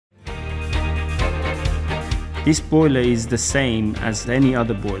This boiler is the same as any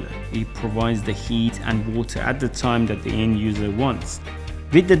other boiler. It provides the heat and water at the time that the end user wants,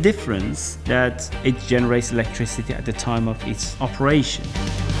 with the difference that it generates electricity at the time of its operation.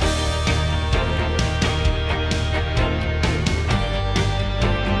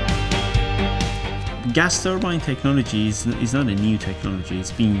 Gas turbine technology is not a new technology.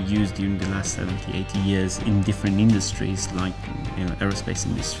 It's been used during the last 70, 80 years in different industries like aerospace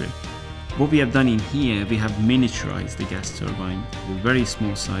industry. What we have done in here, we have miniaturized the gas turbine to a very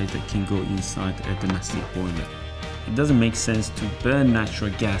small size that can go inside a domestic boiler. It doesn't make sense to burn natural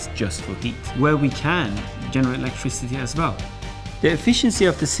gas just for heat, where we can generate electricity as well. The efficiency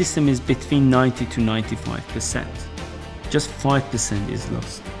of the system is between 90 to 95%. Just 5% is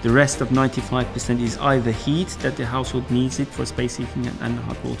lost. The rest of 95% is either heat that the household needs it for space heating and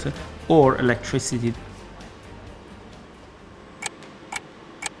hot water, or electricity.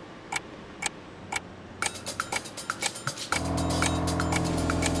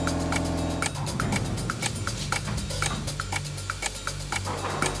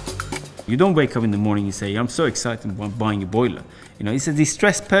 You don't wake up in the morning and say, I'm so excited about buying a boiler. It's a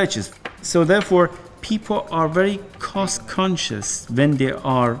distressed purchase. So therefore, people are very cost conscious when they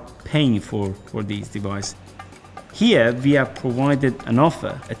are paying for these devices. Here, we have provided an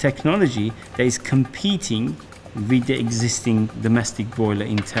offer, a technology that is competing with the existing domestic boiler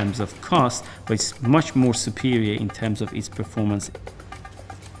in terms of cost, but it's much more superior in terms of its performance.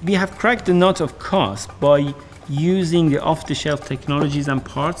 We have cracked the nut of cost by using the off-the-shelf technologies and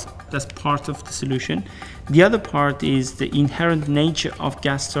parts. That's part of the solution. The other part is the inherent nature of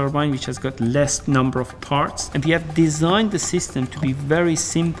gas turbine, which has got less number of parts. And we have designed the system to be very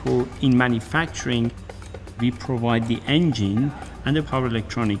simple in manufacturing. We provide the engine and the power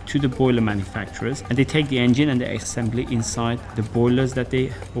electronic to the boiler manufacturers, and they take the engine and they assemble it inside the boilers that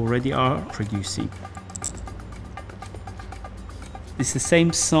they already are producing. It's the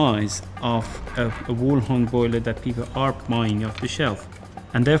same size of a wall-hung boiler that people are buying off the shelf,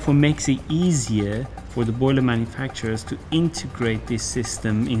 and therefore makes it easier for the boiler manufacturers to integrate this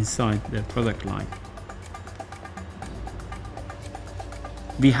system inside their product line.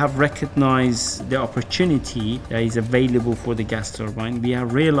 We have recognized the opportunity that is available for the gas turbine. We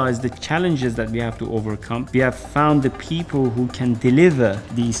have realized the challenges that we have to overcome. We have found the people who can deliver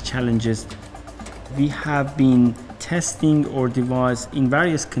these challenges. We have been testing our device in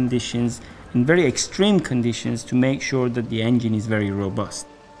various conditions, in very extreme conditions, to make sure that the engine is very robust.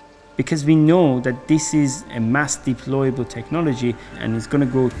 Because we know that this is a mass deployable technology and it's going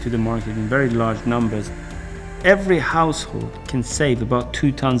to go to the market in very large numbers. Every household can save about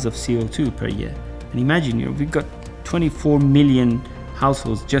 2 tons of CO2 per year. And imagine, we've got 24 million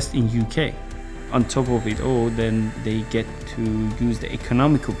households just in UK. On top of it all, then they get to use the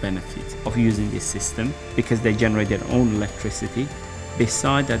economical benefits of using this system because they generate their own electricity.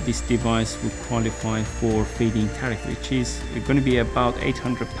 Besides that, this device will qualify for feed-in tariff, which is going to be about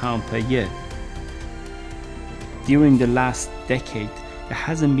 £800 per year. During the last decade, there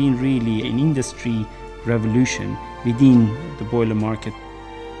hasn't been really an industry revolution within the boiler market.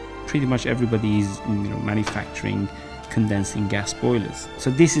 Pretty much everybody is manufacturing condensing gas boilers. So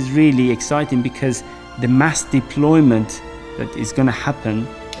this is really exciting because the mass deployment that is going to happen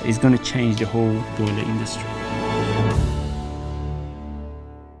is going to change the whole boiler industry.